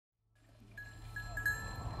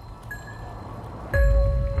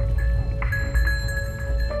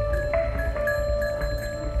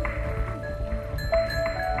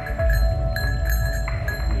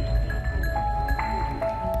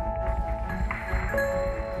Give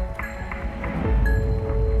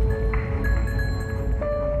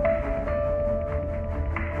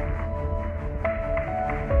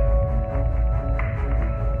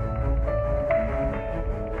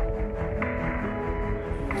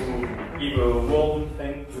a warm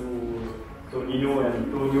thank to Tonino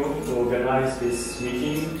and Tonio to organize this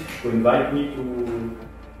meeting, to invite me to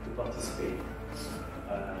participate.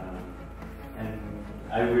 And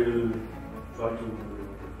I will try to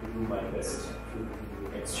do my best to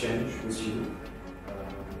exchange with you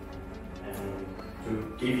and to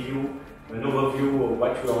give you an overview of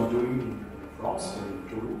what we are doing in France and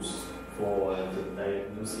Toulouse for the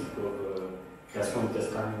diagnosis of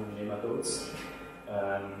Gastro-intestinal Nematodes.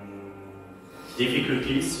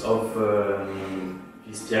 Difficulties of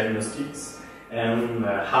these diagnostics and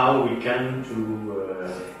how we can to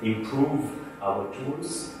improve our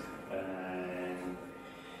tools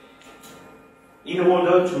in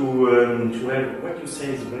order to have what you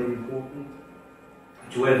say is very important,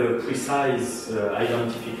 to have a precise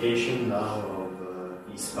identification now of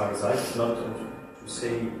these parasites, not to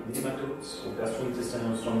say nematodes or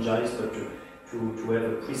gastrointestinal strongyles, but to have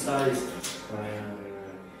a precise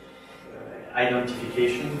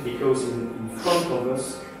identification, because in front of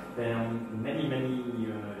us there are many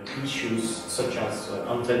issues such as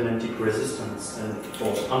anthelmintic resistance, and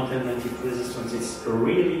for anthelmintic resistance it's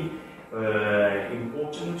really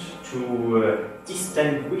important to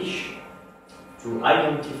distinguish, to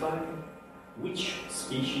identify which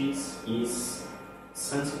species is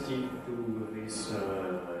sensitive to this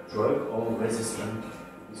drug or resistant to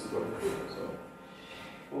this drug. So,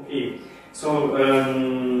 okay, so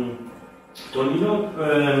Tonino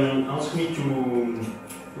asked me to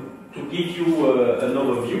give you an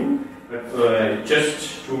overview, but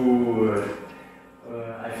just to,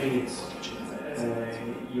 I think it's,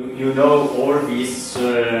 you know all these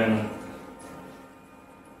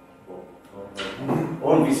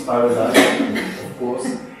parasites, of course.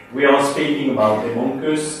 We are speaking about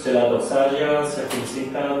Emonchus, Teladorsagia,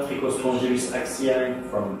 Circumcincta, Trichostrongylus axiae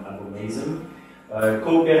from abomasum,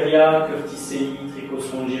 Cowperia, Curtisei,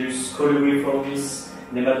 Trichostrongylus columniformis,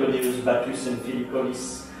 Nematodeus batus and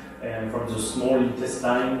Filicolis from the small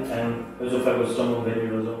intestine, and Oesophagostomus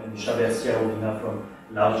venuloso and Chaversia ovina from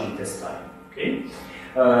large intestine. Okay,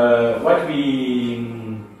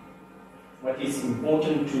 what is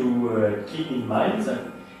important to keep in mind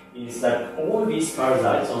is that all these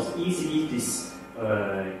parasites are easily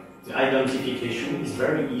the identification is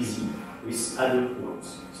very easy with adult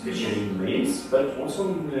worms, especially in males, but also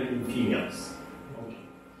in females.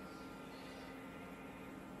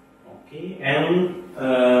 Okay, and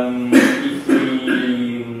if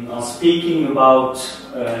we are speaking about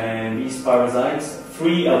these parasites,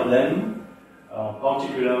 3 of them are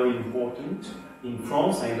particularly important. In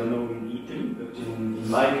France, I don't know in Italy, but in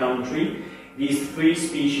my country, these 3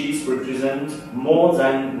 species represent more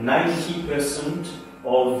than 90%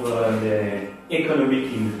 of the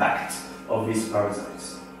economic impact of these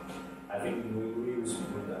parasites. I think we agree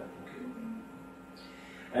with that. Okay.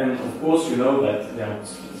 And of course, you know that there are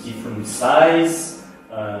different size.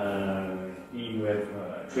 Here you have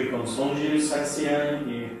Trichostrongylus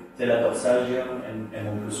axiae, Teladorsagia, and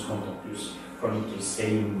Emonchus contortus from the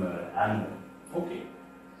same animal. Okay.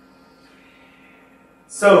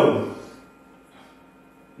 So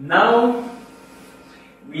now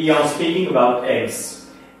we are speaking about eggs,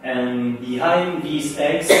 and behind these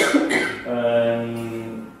eggs,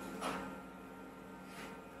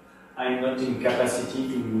 I'm not in capacity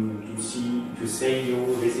to say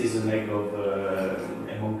you this is an egg of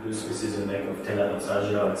Emonchus, this is an egg of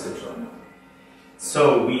Teladorsagia, etc.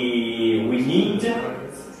 So we need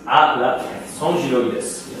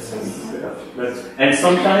Strongyloides. Yes. And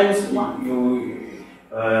sometimes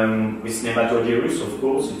with Nematodeus, of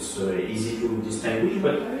course, it's easy to distinguish,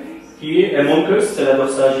 but here Emonchus,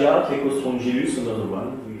 Teladorsagia, Trichostrongylus, another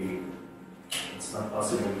one, it's not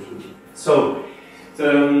possible to. So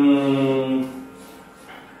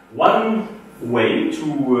one way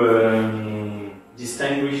to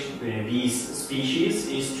distinguish these species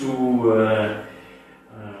is to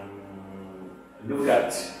look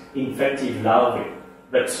at infective larvae.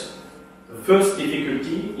 But the first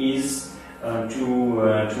difficulty is to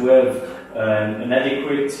have an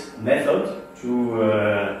adequate method to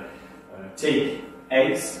take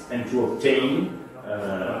eggs and to obtain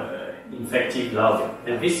infective larvae.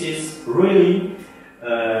 And this is really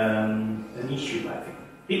an issue, I think,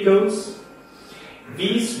 because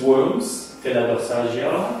these worms,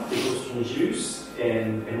 Teladorsagia, Trichostrongylus,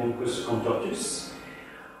 and Emonchus contortus,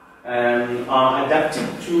 are adapted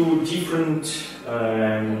to different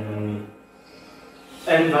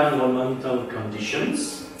environmental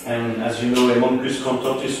conditions. And as you know, Emonchus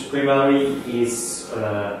contortus primary is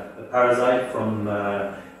a parasite from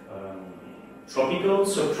tropical,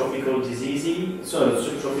 subtropical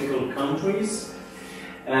subtropical countries.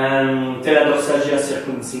 And Teladorsagia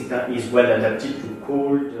circumcincta is well adapted to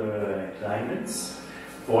cold climates.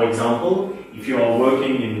 For example, if you are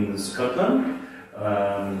working in Scotland,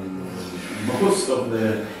 most of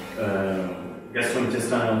the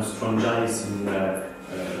gastrointestinal strongyles in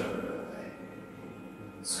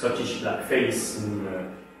Scottish blackface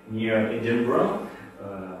near Edinburgh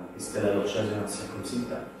is Teladorsagia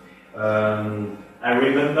circumcincta. I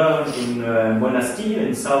remember in Monastir,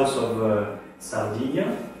 in south of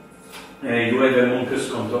Sardinia, you have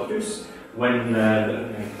Emonchus contortus. When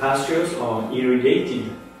the pastures are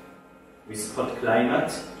irrigated with hot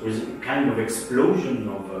climate, there is a kind of explosion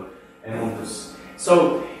of Emonchus.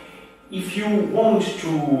 So, if you want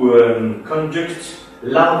to conduct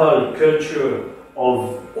larval culture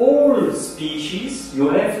of all species, you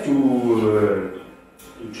have to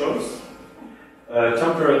choose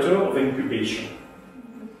temperature of incubation.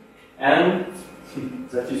 And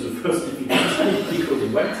that is the first difficulty because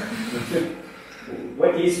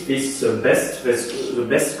what is this the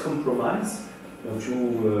best compromise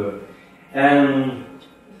to and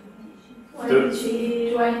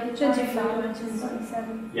 25,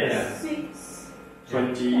 27. Yes. 6,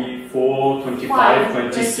 24, 25,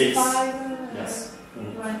 26. Yes.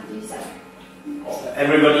 27.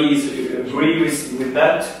 Everybody is agree with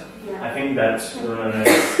that. Yeah. I think that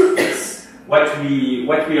it's what we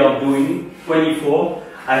are doing. 24.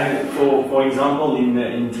 For example,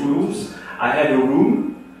 in Toulouse, I had a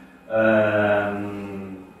room.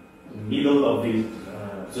 Middle of the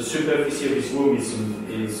superficie of this room is in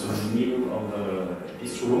the middle of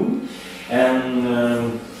this room, and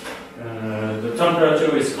the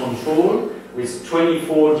temperature is controlled with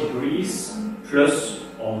 24 degrees plus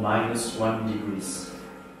or minus 1 degrees.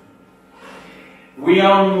 We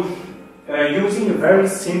are using a very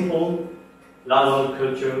simple larval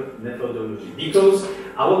culture methodology because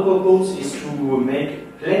our purpose is to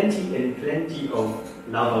make plenty and plenty of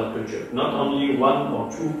larval culture, not only 1 or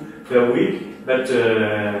 2 per week, but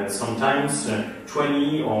sometimes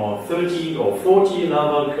 20 or 30 or 40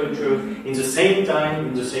 larval culture in the same time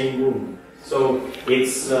in the same room. So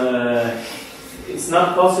it's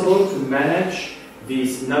not possible to manage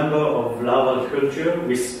this number of larval culture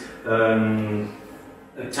with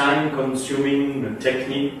a time-consuming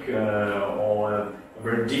technique or a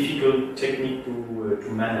very difficult technique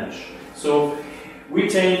to manage. So we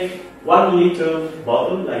take 1 liter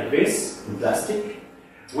bottle like this in plastic.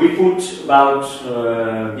 We put about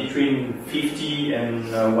between 50 and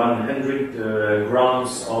 100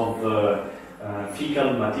 grams of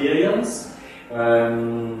fecal materials.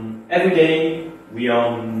 Every day we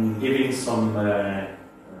are giving some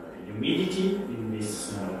humidity in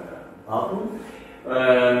this bottle.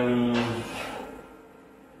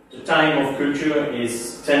 The time of culture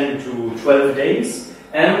is 10 to 12 days,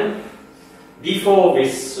 and before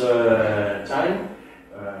this time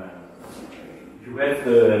you have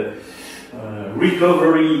the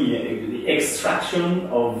recovery, the extraction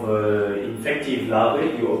of infective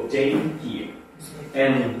larvae you obtain here.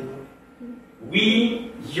 And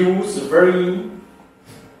we use a very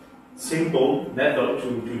simple method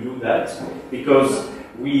to do that, because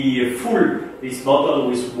we fill this bottle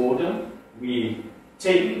with water, we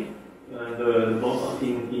take the bottle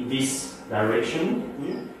in this direction,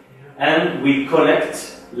 and we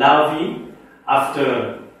collect larvae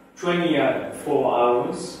after 24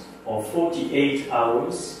 hours or 48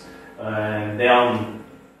 hours. They are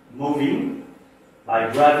moving by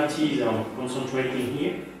gravity, they are concentrating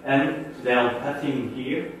here, and they are pathing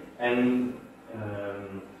here, and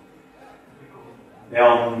they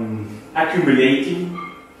are accumulating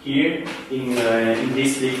here in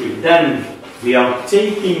this liquid. Then we are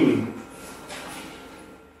taking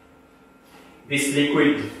this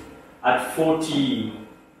liquid at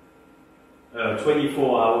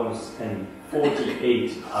 24 hours and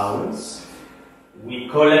 48 hours. We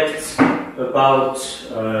collect about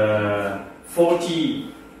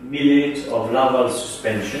 40 milliliters of larval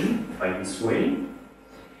suspension by this way.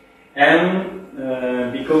 And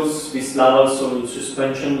because this larval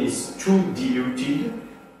suspension is too diluted,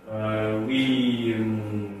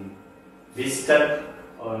 this step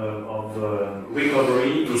of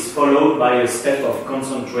recovery is followed by a step of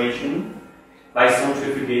concentration by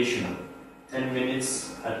centrifugation, 10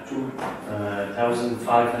 minutes at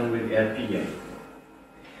 2,500 RPM.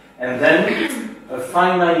 And then a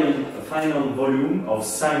final volume of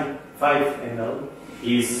 5 ml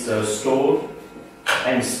is stored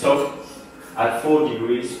and stocked at 4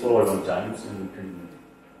 degrees for a long time, so you can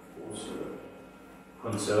also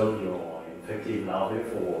conserve your infective larvae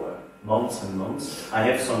for months and months. I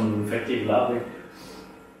have some infective larvae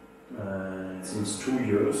since 2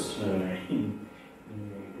 years in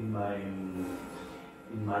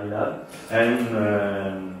my lab,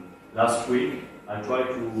 and last week I tried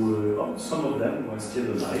to. Some of them were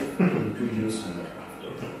still alive 2 years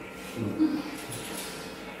after.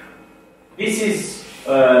 This is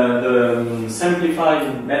the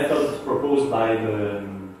simplified method proposed by the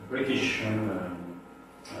British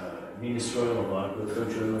Minister of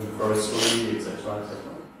Agriculture and Forestry, etc.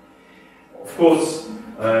 Of course,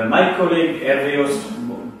 my colleague Hervé Ost,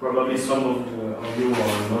 probably some of you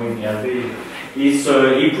are knowing Hervé,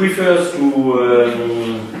 he prefers to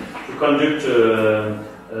conduct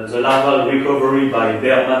the larval recovery by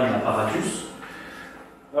Berman apparatus.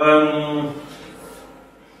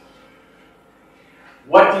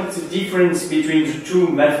 What is the difference between the two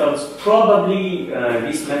methods? Probably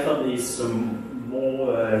this method is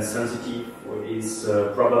more sensitive, or is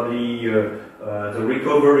probably the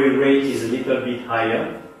recovery rate is a little bit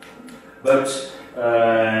higher, but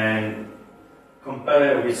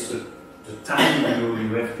compared with the time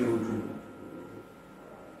you have to do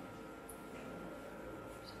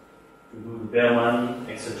the Berman,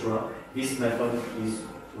 etc., this method is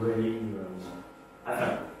really,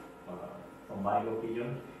 from my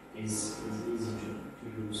opinion, is easy to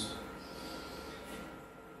use.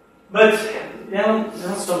 But there are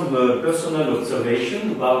some personal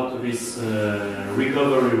observations about these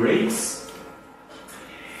recovery rates.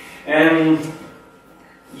 And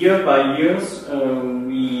year by year,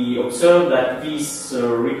 we observe that these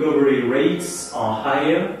recovery rates are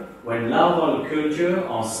higher when larval culture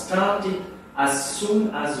are started as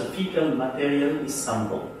soon as the fecal material is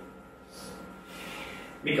sampled.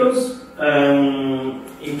 Because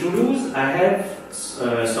in Toulouse I have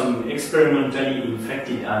some experimentally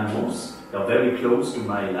infected animals. They are very close to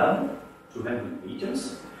my lab, 200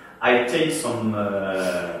 meters. I take some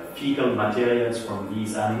fecal materials from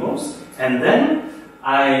these animals, and then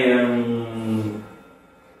I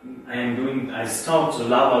start the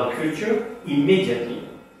larval culture immediately.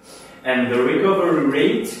 And the recovery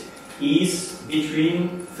rate is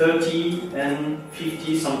between 30 and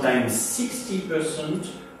 50, sometimes 60%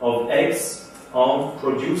 of eggs are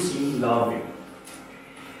producing larvae.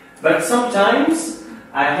 But sometimes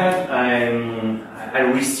I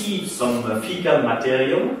receive some fecal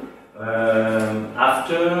material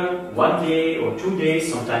after 1 day or 2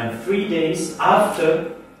 days, sometimes 3 days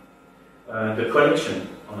after the collection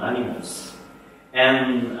on animals.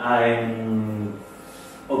 And I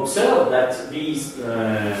observe that these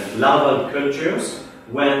larval cultures,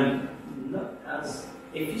 when not as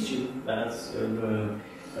efficient as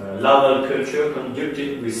larval culture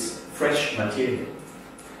conducted with fresh material.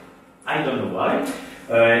 I don't know why.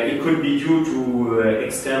 It could be due to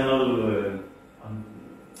external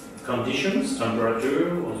conditions,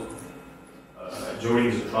 temperature, or during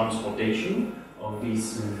the transportation of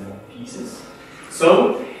these pieces.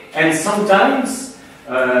 So, and sometimes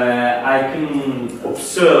I can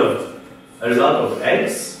observe a lot of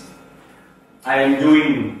eggs. I am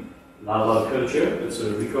doing larval culture, but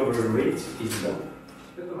the recovery rate is low.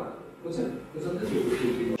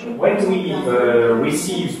 When we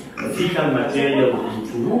receive fecal material in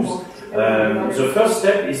Toulouse, the first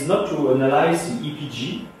step is not to analyze the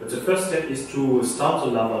EPG, but the first step is to start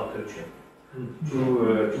the larval culture.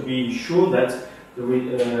 To be sure that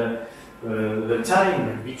the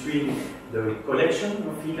time between the collection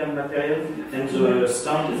of fecal material and the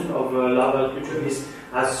starting of larval culture is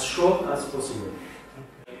as short as possible.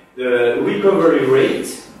 The recovery rate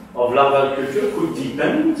of larval culture could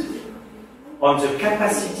depend on the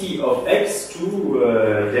capacity of eggs to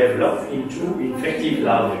develop into infective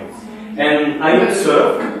larvae. And I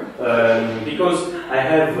observe, because I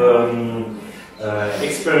have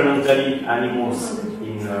experimentally animals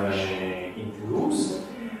in Toulouse,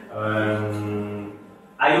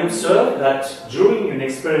 I observe that during an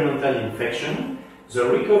experimental infection, the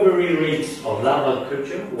recovery rate of larval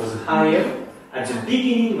culture was higher at the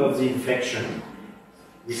beginning of the infection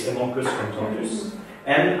with Haemoncus contortus,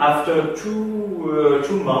 and after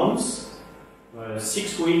two months,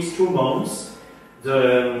 6 weeks, 2 months,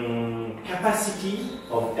 the capacity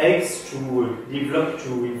of eggs to develop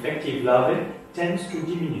to infective larvae tends to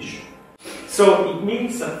diminish. So it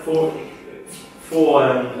means that for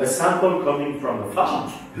a sample coming from a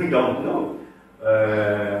farm, you don't know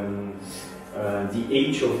the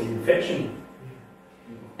age of the infection.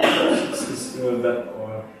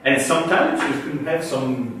 And sometimes you can have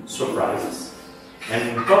some surprises.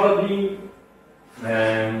 And probably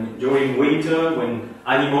during winter, when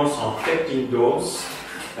animals are kept indoors,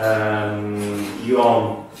 you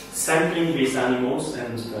are sampling these animals,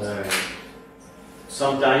 and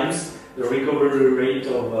sometimes the recovery rate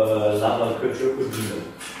of larval culture could be low.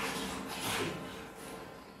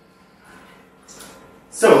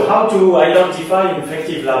 So, how to identify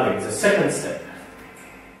infective larvae? The second step.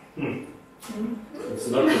 It's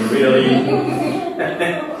not really.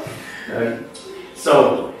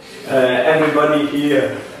 Everybody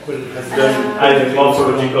here has done either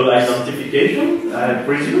morphological identification, I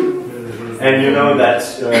presume, and you know that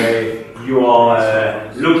you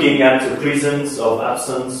are looking at the presence or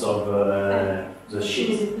absence of the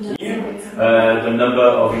sheath here, the number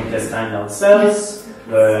of intestinal cells,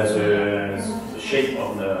 the shape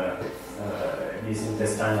of these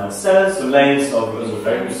intestinal cells, the length of the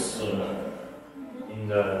virus in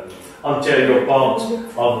the anterior part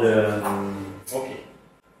of the. Okay.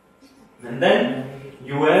 And then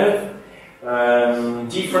you have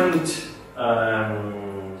different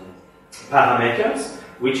parameters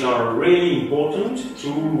which are really important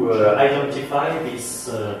to identify these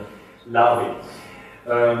larvae.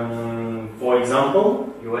 For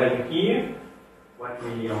example, you have here what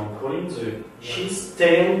we are calling the sheath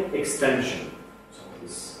tail extension. So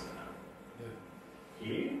this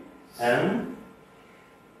here, and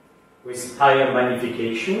with higher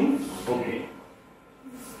magnification. Okay.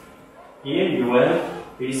 Here you have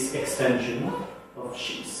this extension of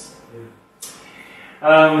sheath.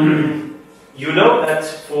 You know that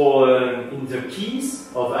for in the keys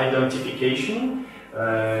of identification,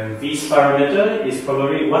 this parameter is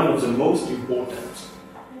probably one of the most important.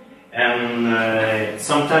 And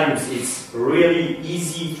sometimes it's really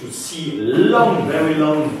easy to see long, very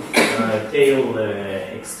long tail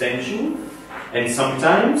extension, and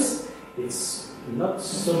sometimes it's not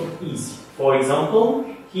so easy. For example,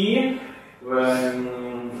 here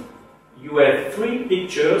you have three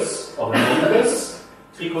pictures of Amoncus,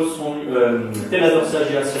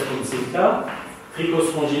 Teladorsagia circumcincta,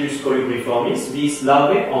 Trichospongylus colubriformis. These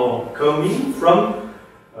larvae are coming from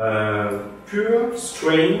pure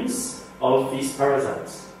strains of these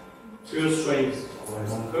parasites. Pure strains of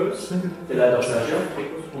Amoncus, Teladorsagia,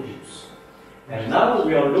 Trichospongylus. And now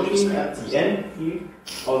we are looking at the end here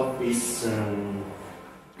of this.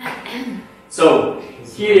 So,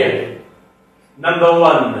 here, number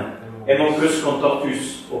one, Amoncus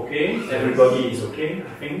contortus, okay, everybody is okay,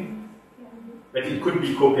 I think. But it could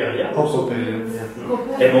be Cooperia.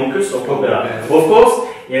 Amoncus or Cooperia. Of course,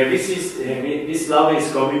 yeah, this larva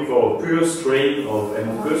is coming from a pure strain of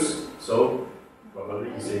Amoncus, so probably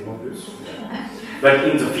it's Amoncus. But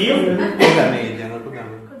in the field,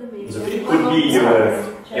 could be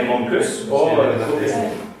Amoncus or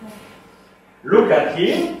Cooperia. Look at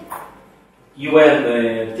here. You have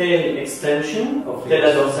the tail extension of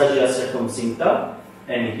Teladorsagia circumcincta,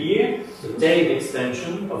 and here the tail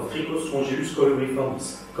extension of Trichospongylus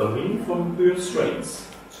colubriformis, coming from pure strains.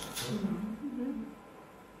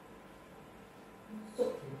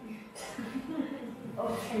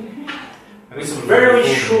 With a very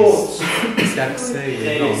short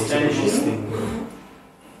tail extension,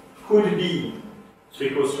 could be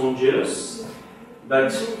Trichospongylus,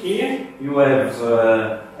 but here you have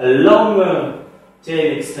a longer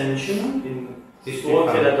tail extension in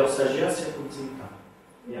Teladorsagia circumcincta.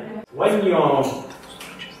 Yeah. When you are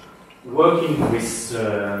working with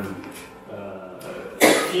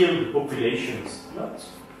field populations, not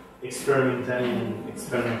experimental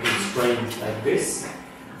strains like this,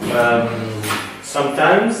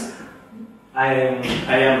 sometimes I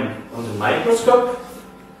am on the microscope,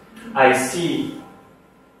 I see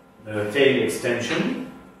the tail extension,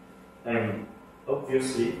 and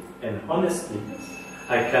obviously and honestly,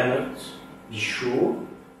 I cannot be sure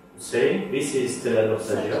to say this is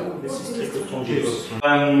Teladorsagia or this is Trichospongylus.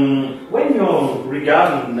 When you're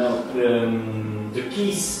regarding now the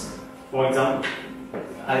keys, for example,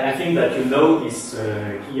 I think that you know this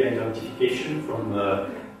key identification from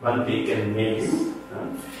Van Beek and Mayhew.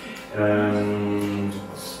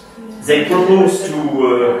 They propose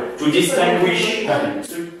to distinguish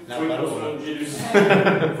Trichospongylus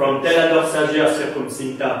from Teladorsagia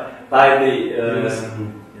circumcincta by the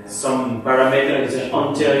some parameter in the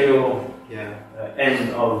anterior end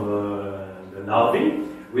of the larvae,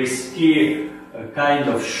 with here a kind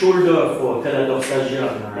of shoulder for Teladorsagia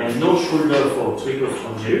and no shoulder for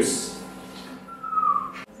Trichospongylus.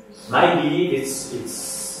 My belief it's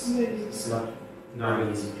not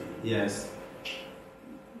easy. Yes.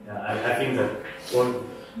 I think that all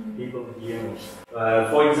people here.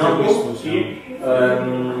 For example, here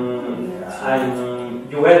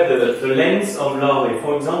you have the length of larvae.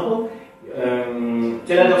 For example,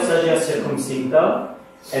 Teladorsagia circumcincta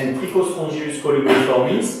and Trichostrongius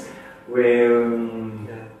colubriformis, where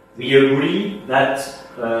we agree that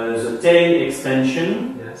the tail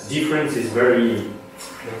extension difference is very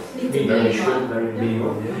short, very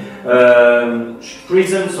minimal.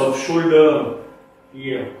 Presence of shoulder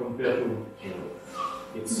here compared to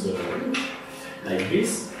it's like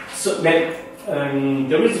this. So there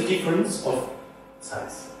is a difference of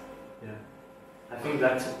size. I think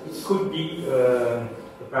that it could be a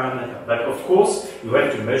parameter, but of course you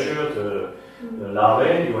have to measure the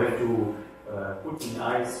larvae. You have to put in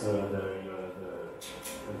ice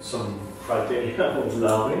some criteria of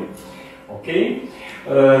larvae. Okay.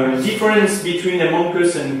 Difference between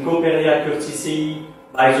Amoncus and Cooperia curtisei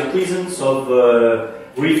by the presence of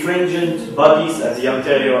refringent bodies at the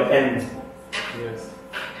anterior end. Yes.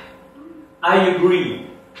 I agree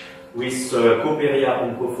with Cooperia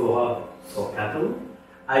oncophora for cattle.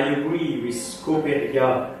 I agree with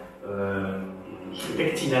Cooperia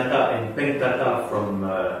pectinata and pentata from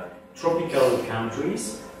tropical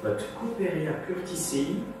countries, but Cooperia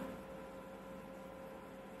curtisei,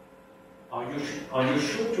 are you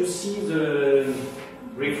sure to see the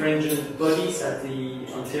refringent bodies at the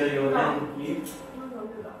anterior end here?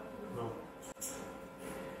 No.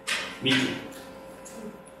 Me too.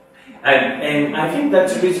 And I think that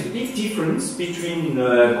there is a big difference between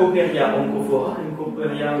Cooperia oncophora and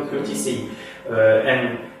Cooperia curtisei.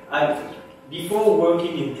 Before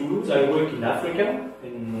working in Toulouse, I worked in Africa.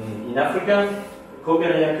 In Africa,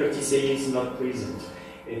 Cooperia curtisei is not present.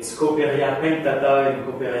 It's Cooperia pentata and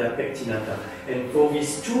Cooperia pectinata. And for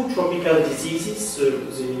these two tropical diseases,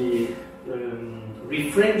 the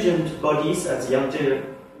refringent bodies at the anterior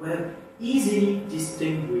were easily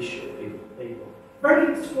distinguishable.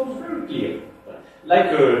 It was very clear.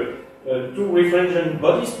 Like two refringent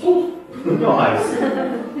bodies, poof, in your eyes.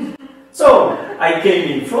 So I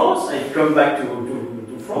came in France, I come back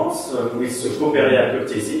to France with Cooperia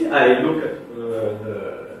curtisei. I look at,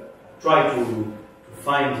 try to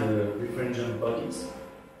find the refringent bodies.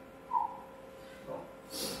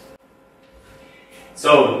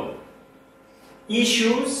 So,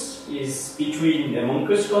 issues is between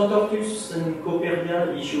Amoncus contortus and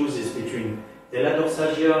Cooperia. Issues is between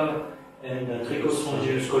Teladorsagia and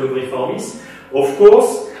Trichostrongius colubriformis. Of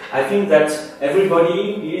course, I think that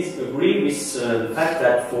everybody is agree with the fact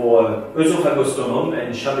that for Oesophagostomum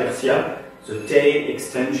and Chabersia, the tail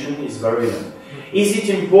extension is very long. Is it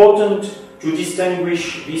important to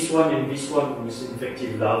distinguish this one and this one with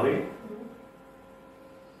infective larvae?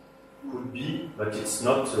 Could be, but it's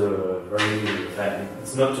not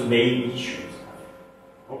it's not the main issue.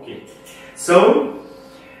 Okay, so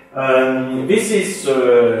this is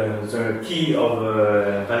the key of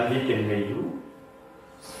Van Wyk and Mayhew.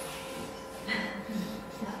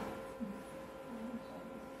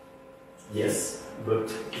 Yes,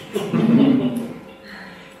 but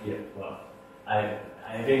yeah, well, I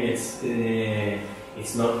think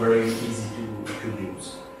it's not very easy to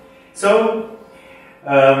use. So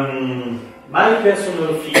my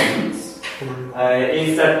personal feelings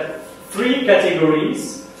is that three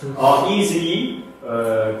categories are easily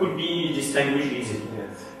could be distinguished easily.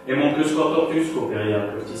 Yes. Amoncus contortus,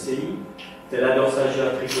 Cooperia curtisei,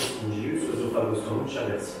 Teladorsagia, Trichostrongius, Oesophagostomum,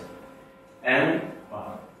 Chabersia. And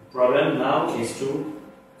the problem now is to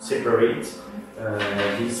separate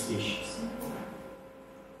these species.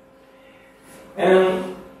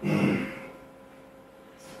 And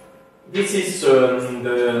this is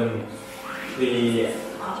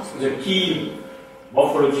the key,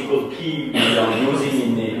 morphological key we are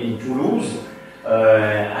using in Toulouse.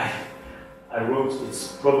 I wrote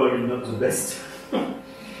it's probably not the best,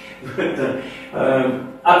 but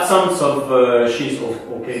absence of sheath of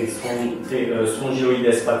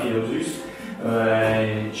Strongioides papillosus.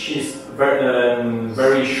 Sheath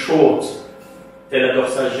very short,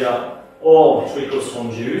 Teladorsagia or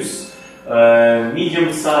Trichostrongius.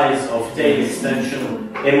 Medium size of tail extension,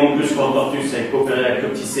 Amoncus contortus and Cooperia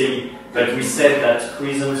curtisei, but we said that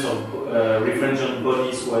presence of refringent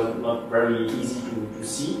bodies was not very easy to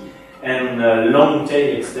see, and long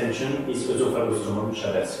tail extension is Oesophagostomum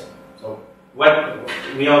chabersia. So what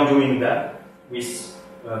we are doing that with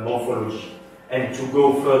morphology, and to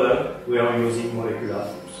go further, we are using molecular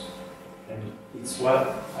tools, and it's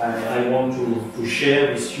what I want to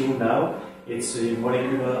share with you now. It's a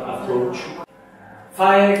molecular approach.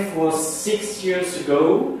 5 or 6 years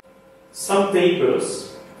ago, some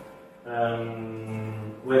papers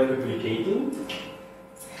were publicated.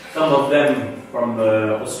 Some of them from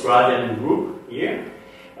the Australian group here,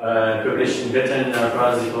 published in Veterinary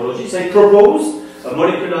Parasitology. They proposed a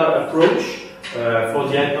molecular approach for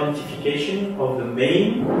the identification of the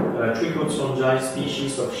main trichospongial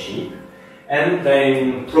species of sheep, and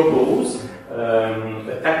they propose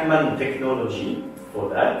a Tachman technology for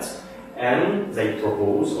that, and they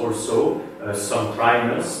propose also some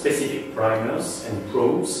primers, specific primers and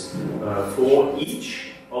probes for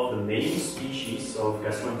each of the main species of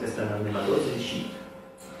Gastro-intestinal Nematodes in sheep.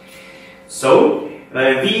 So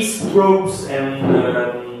these probes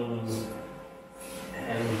and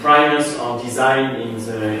primers are designed in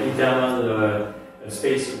the internal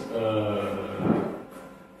space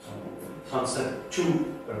transit 2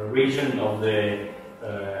 region of the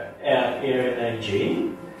RNA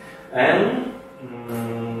gene, and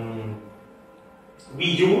we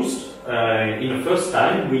used in the first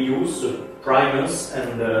time we used primers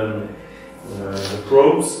and the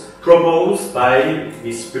probes proposed by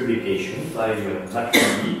this publication by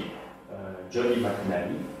Jody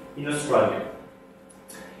McNally in Australia.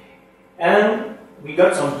 And we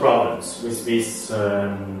got some problems with these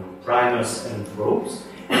primers and probes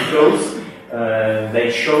because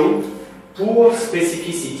they showed poor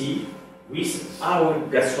specificity with our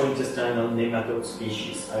gastrointestinal nematode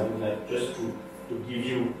species. I would like just to give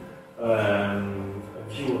you a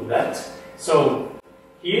view of that. So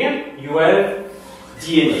here you have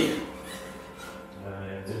DNA.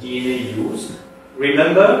 The DNA used.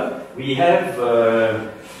 Remember, we have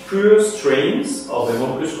pure strains of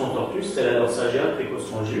Haemoncus contortus, Teladorsagia,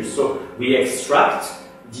 Trichostrongius. So we extract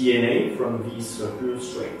DNA from these pure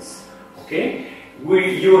strains. Okay.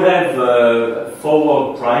 You have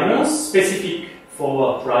forward primers, specific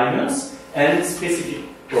forward primers, and specific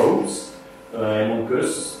probes,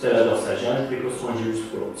 Haemoncus, Teladorsagia, and Trichostrongius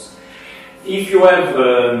probes. If you have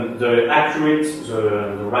the accurate,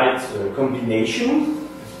 the right combination,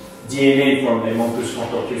 DNA from Haemoncus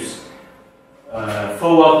contortus,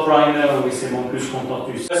 forward primer with Haemoncus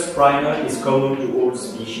contortus, first primer is common to all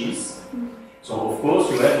species. So of course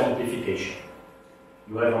you have amplification.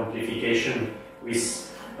 You have amplification with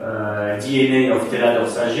DNA of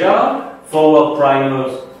Teladorsagia, forward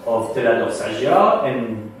primers of Teladorsagia,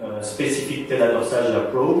 and specific Teladorsagia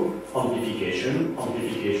probe, amplification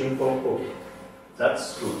for probe.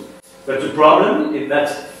 That's good. But the problem is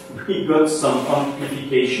that we got some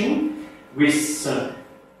amplification with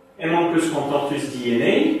Haemoncus contortus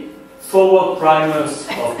DNA, forward primers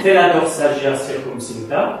of Teladorsagia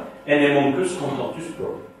circumcincta, and Haemoncus contortus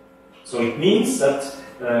probe. So it means that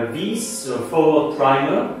this forward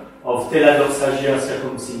primer of Teladorsagia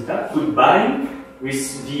circumcincta could bind with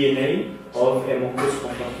DNA of Haemoncus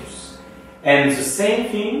contortus. And the same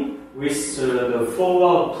thing with the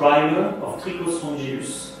forward primer of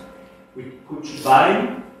Trichostrongius, we could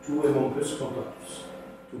bind to Haemoncus contortus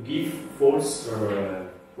to give false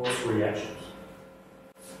reactions.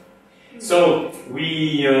 So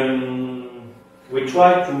we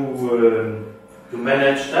try to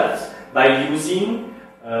manage that by using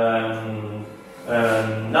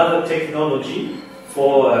another technology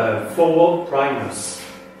for forward primers,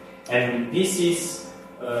 and this is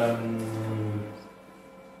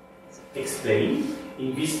explained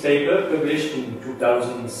in this paper published in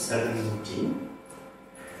 2017.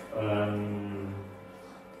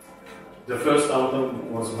 The first author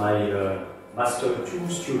was my Master 2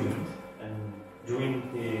 student, and during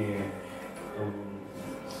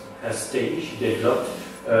her stage he developed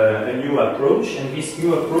a new approach, and this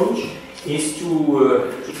new approach is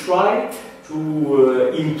to try to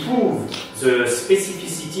improve the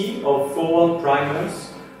specificity of forward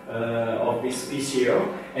primers of this PCR,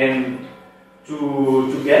 and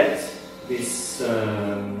to get this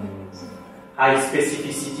high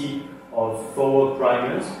specificity of forward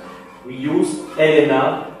primers, we use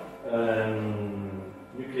LNA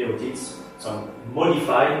nucleotides, some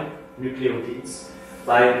modified nucleotides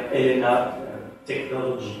by LNA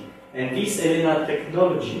technology. And this LNA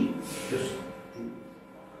technology, just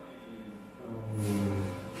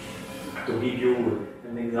to give you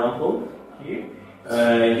an example here,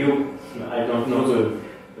 I don't know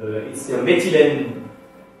it's the methylene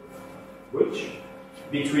bridge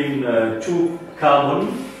between 2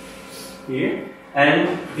 carbon here,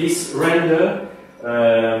 and this render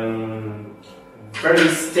very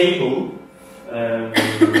stable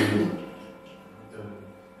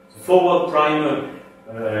forward primer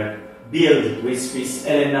build with this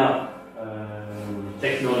LNA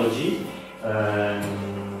technology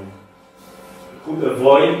could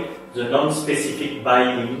avoid the non-specific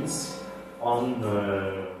bindings on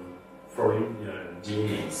foreign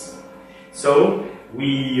DNAs. So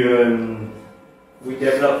we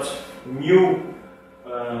developed new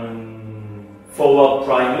forward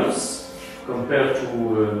primers compared to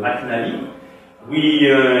McNally. We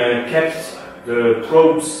kept the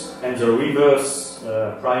probes and the reverse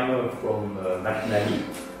primer from McNally.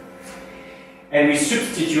 And we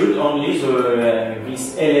substitute only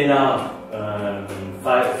this LNR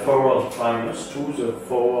forward primers to the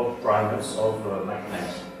forward primers of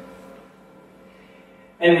McNally.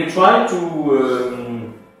 And we try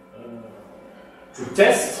to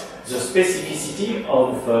test the specificity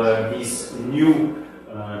of these new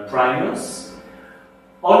primers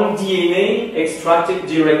on DNA extracted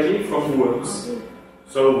directly from worms.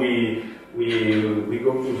 So we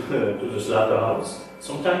go to the slaughterhouse.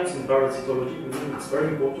 Sometimes in parasitology, it's very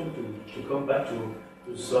important to come back to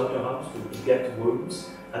the slaughterhouse to get worms,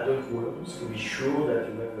 adult worms, to be sure that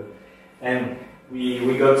you have. And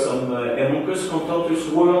we got some Emonchus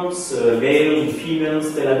contortus worms, male and female,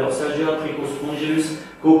 Stella dorsagia, Trichostrongius,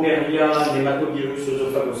 Cooperia, Nematovirus,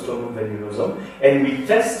 Oesophagostromum venulosum, and we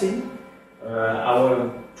tested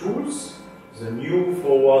our tools, the new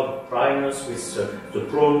forward primers with the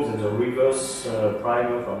probes and the reverse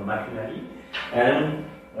primer from McNally, and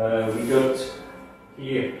we got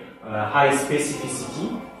here high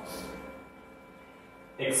specificity,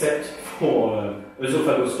 except for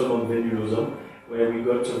Oesophagostromum venulosum, where we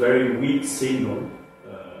got a very weak signal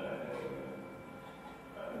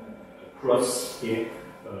across here.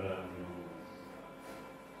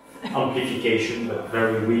 Amplification, but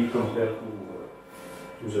very weak compared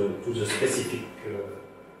to the specific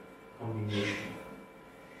combination.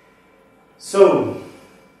 So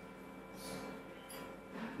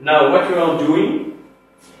now what we are doing,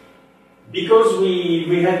 because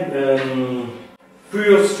we had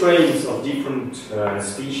pure strains of different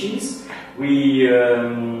species, we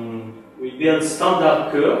built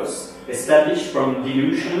standard curves established from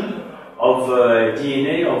dilution of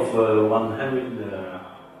DNA of 100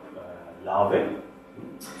 larvae,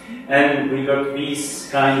 and we got this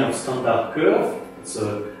kind of standard curve. It's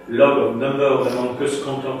a log of number of Emonchus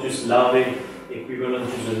contortus larvae equivalent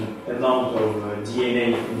to the amount of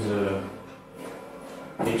DNA in the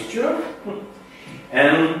mixture,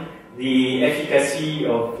 and the efficacy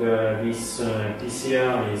of this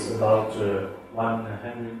PCR is about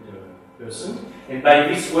 100%. And by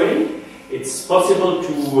this way, it's possible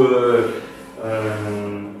to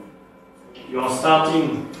you are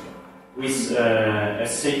starting with a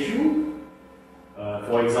CQ,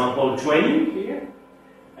 for example 20 here,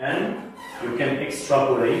 and you can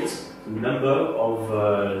extrapolate the number of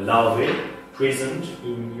larvae present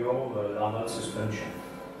in your larval suspension.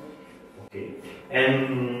 Okay,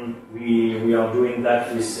 and we are doing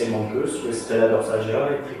that with Emonchus, with Stella dorsagia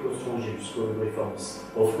and Trichostrongius colibriformis.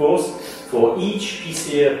 Of course, for each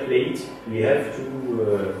PCR plate, we have to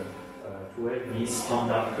have these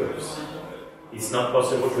standard curves. It's not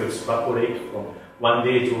possible to extrapolate from one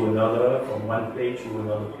day to another, from one plate to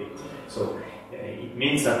another plate. So it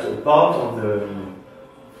means that a part of the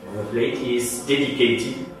plate is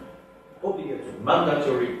dedicated, obligatory,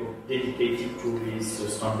 mandatory, dedicated to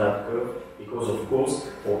this standard curve, because of course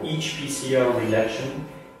for each PCR reaction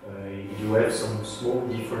you have some small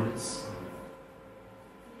difference.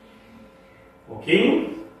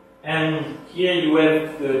 Okay, and here you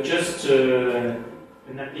have just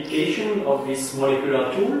an application of this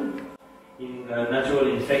molecular tool in natural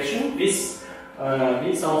infection. These are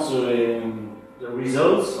the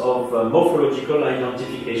results of morphological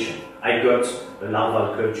identification. I got a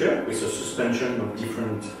larval culture with a suspension of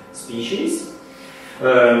different species.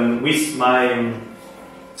 With my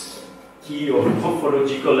key of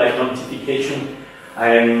morphological identification,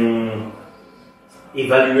 I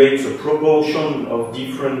evaluate the proportion of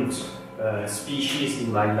different species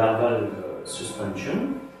in my larval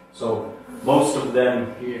suspension. So most of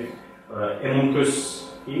them here, Emonchus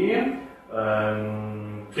here,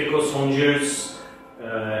 Trichostrongius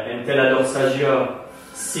and Stella dorsagia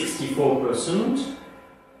 64%,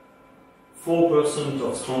 4%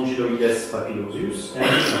 of Strongyloides papillosus,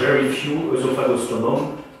 and very few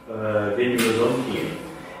Oesophagostromum venulosum here.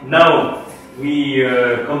 Now we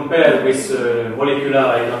compare with molecular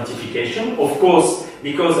identification. Of course,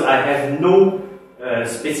 because I have no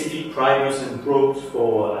specific primers and probes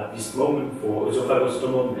for, at this moment, for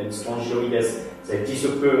Oesophagostromum and Strongyloides, they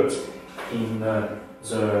disappeared in the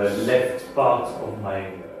left part of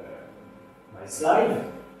my slide.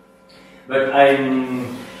 But I'm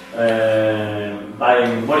by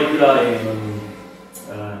molecular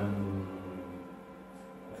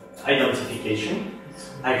identification,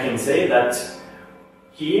 I can say that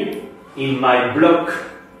here in my block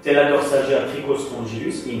Stella dorsagia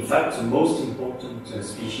Trichostrongius, in fact the most important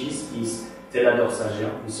species is Stella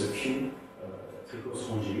dorsagia with a few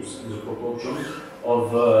Trichostrongius in the proportion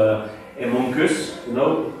of Emonchus, you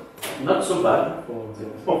know, not so bad for the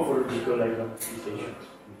morphological identification.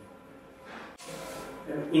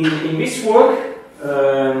 In this work,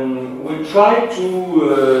 we try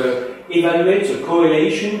to evaluate the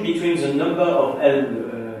correlation between the number of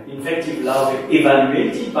infective larvae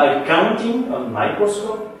evaluated by counting on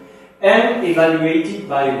microscope and evaluated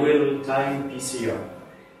by real-time PCR.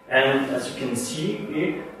 And as you can see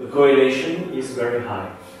here, the correlation is very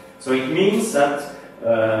high. So it means that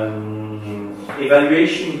the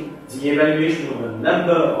evaluation of the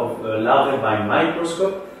number of larvae by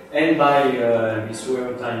microscope and by this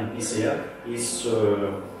real-time PCR is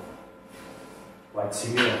quite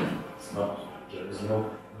similar. There is no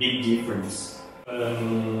big difference.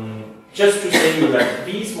 Just to say that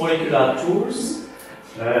these molecular tools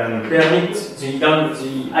permit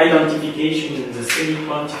the identification and the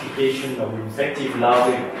semi-quantification of infective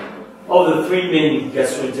larvae of the three main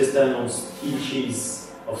gastrointestinal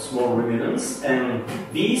species of small ruminants, and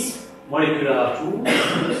these molecular tools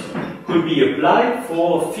could be applied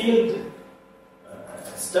for field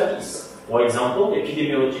studies. For example,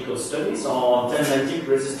 epidemiological studies or antibiotic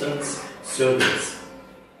resistance surveys.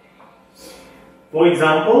 For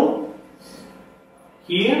example,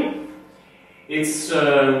 here it's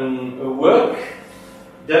a work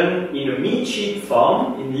done in a meat sheep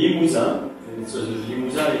farm in Limousin.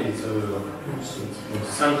 Limousin is in the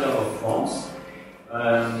center of France.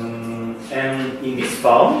 And in this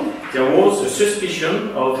farm, there was a suspicion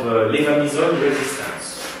of levamisole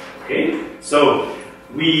resistance. Okay, so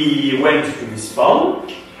we went to this farm,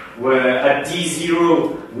 where at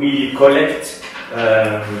D0 we collect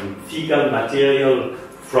fecal material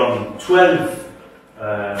from 12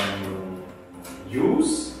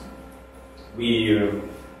 ewes. We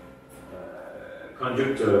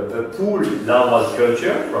conduct a pool larval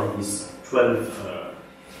culture from these 12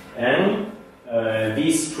 and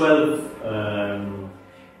these 12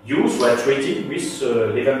 ewes were treated with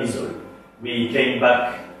levamisole. We came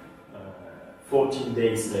back 14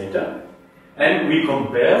 days later and we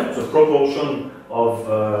compared the proportion of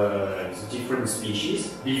the different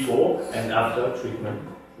species before and after treatment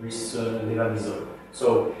with levamisole.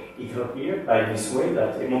 So it appeared by this way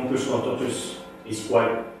that Haemoncus contortus is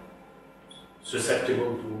quite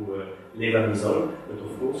susceptible to levamisole, but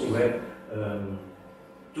of course you have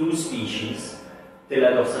two species,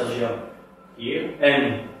 Teladorsagia here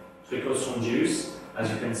and Trichosrongius. As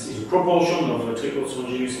you can see, the proportion of the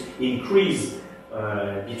Trichosrongius increased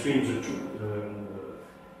between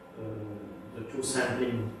the two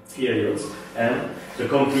sampling periods, and the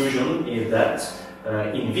conclusion is that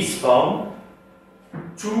in this farm,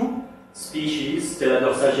 two species,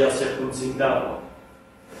 Teladorsagia circumcincta,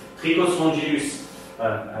 Trichosrongius,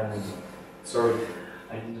 sorry,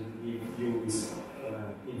 I didn't give you this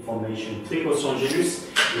information. Trichosrongius,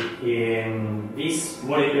 these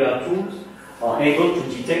molecular tools are able to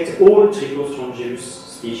detect all Trichosrongius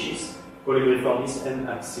species, Colibriformis and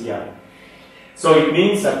Axia. So it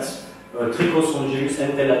means that Trichosrongius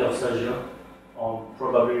and Teladorsagia are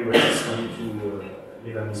probably resistant to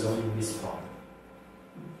levamisole in this farm.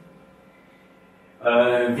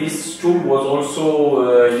 This tool was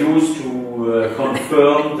also used to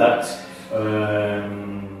confirm that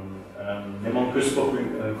Haemoncus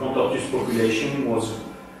contortus population was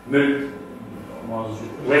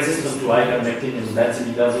resistant to ivermectin and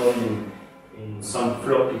benzimidazole in some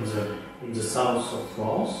flock in the south of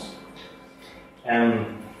France. And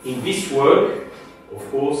in this work,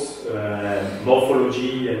 of course,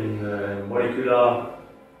 morphology and molecular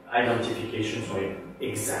identifications were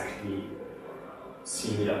exactly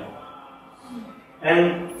similar.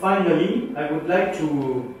 And finally, I would like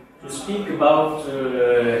to speak about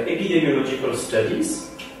epidemiological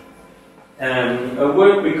studies. A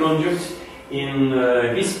work we conduct in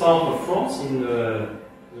this part of France, in the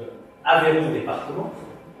Aveyron department,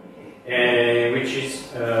 which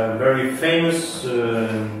is a very famous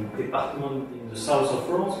department in the south of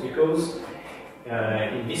France, because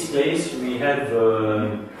in this place we have,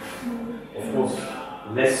 of course,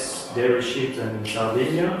 less dairy sheep than in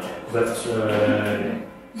Sardinia, but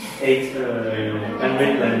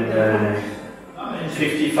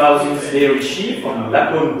 850,000 dairy sheep on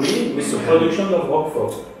Lacon breed with the production of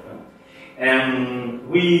Roquefort. And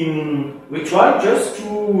we try just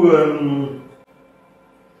to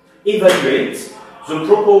evaluate the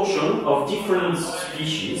proportion of different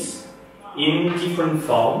species in different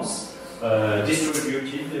farms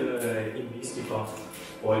distributed in this department.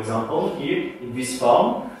 For example, here in this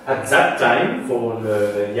farm, at that time, for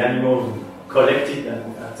the animal collected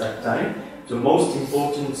at that time, the most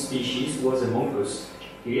important species was Haemoncus.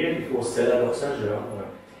 Here it was Teladorsagia.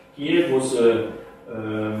 Here it was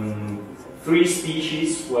 3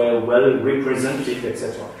 species were well represented,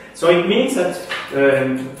 etc. So it means that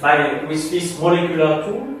with this molecular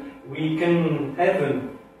tool, we can have an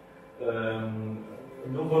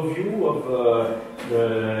overview of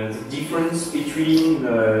the difference between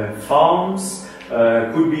farms.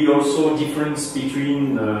 Could be also difference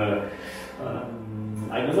between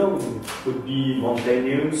I don't know, could be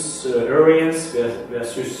mountainous areas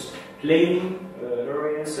versus plain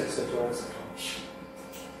areas, etc., etc.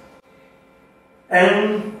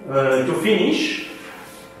 And to finish,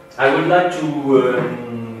 I would like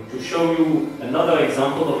to show you another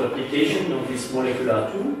example of application of this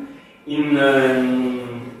molecular tool in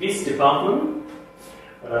this department.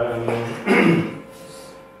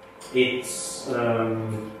 It's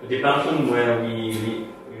a department where we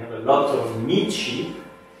have a lot of meat sheep.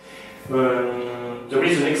 There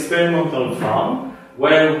is an experimental farm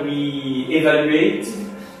where we evaluate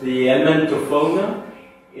the helminthofauna.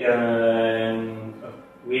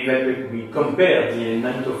 We compare the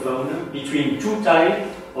helminthofauna between 2 types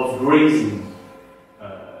of grazing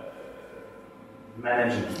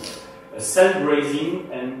management: a self-grazing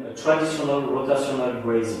and a traditional rotational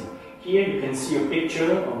grazing. Here you can see a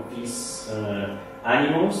picture of these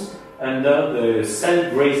animals under the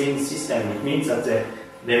self-grazing system. It means that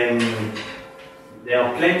there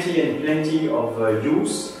are plenty and plenty of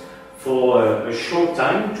use for a short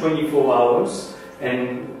time, 24 hours,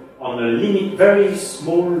 and on a very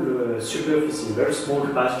small superficie, very small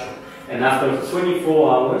pasture. And after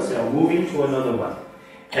 24 hours, they are moving to another one.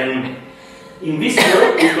 And in this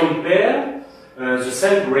work, we compare the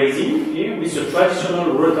self-grazing here with the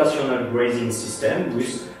traditional rotational grazing system,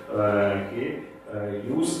 which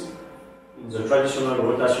used in the traditional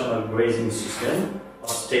rotational grazing system are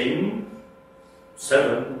staying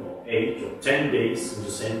 7 or 8 or 10 days in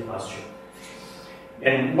the same pasture.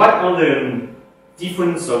 And what are the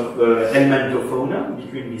difference of helminthofauna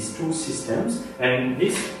between these 2 systems? And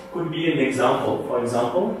this could be an example. For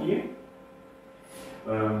example, here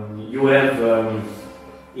you have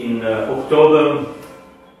in October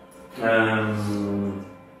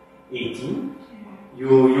 18,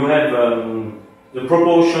 you have the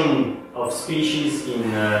proportion of species in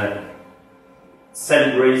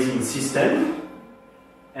self-grazing system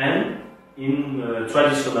and in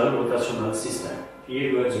traditional rotational system. Here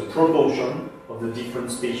you have the proportion of the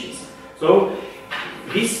different species. So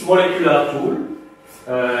this molecular tool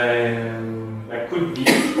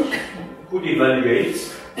could evaluate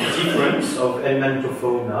the difference of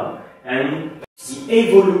helminthofauna and the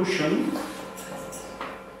evolution,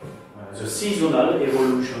 the seasonal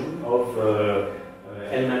evolution of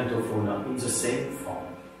helminthofauna in the same farm.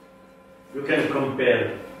 You can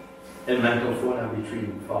compare helminthofauna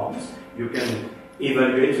between farms. You can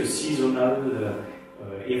evaluate the seasonal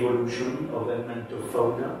evolution of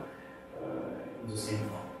helminthofauna in the same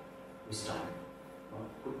farm with time.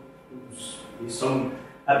 With some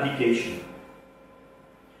application.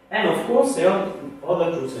 And of course, there are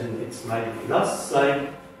other tools, and it's my last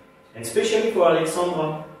slide, and especially for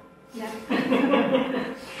Alexandra. Yeah.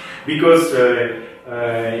 Because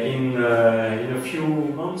in a few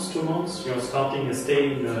months, 2 months, you're starting a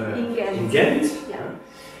stay in Ghent. Yeah.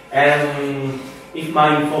 And if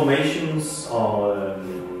my informations are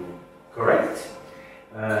correct,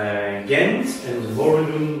 Ghent and the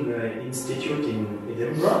Moredun Institute in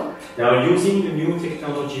Edinburgh, they are using the new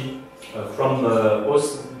technology from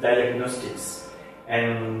host diagnostics.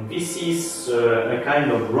 And this is a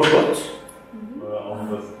kind of robot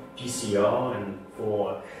of PCR and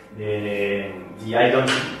for the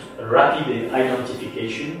rapid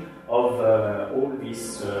identification of all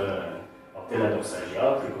these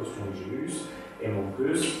Teladorsagia, Trichostrongius,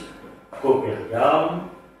 Hemoncus, Copperia,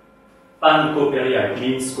 Pancopperia. It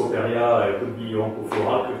means Copperia could be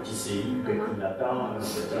Oncophora, Pecticei, Pectinata,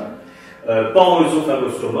 etc.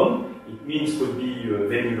 Pan-Esophagostomum, it means could be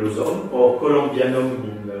Venulosum or Columbianum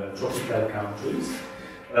in tropical countries,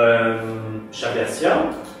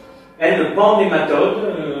 Chabersia, and a pan-nematode,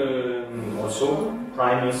 also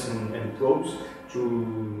Primus and probes, to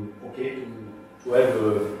have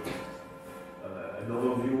an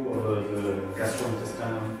overview of the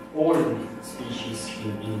gastro-intestinal, all species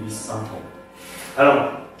in this sample. Alors,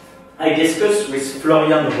 I discussed with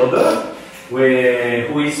Florian Robert,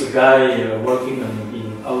 who is a guy working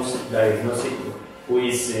in house diagnostic, who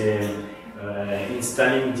is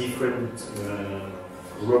installing different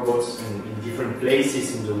robots in different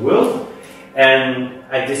places in the world. And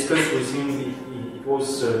I discussed with him, it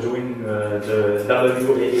was during the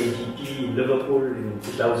WAADP in Liverpool in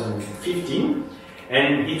 2015,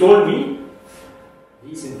 and he told me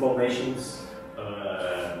these informations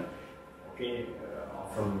okay,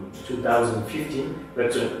 from 2015,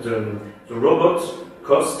 but the robot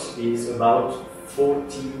cost is about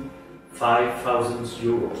 45,000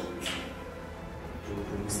 euros to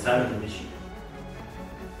install the machine.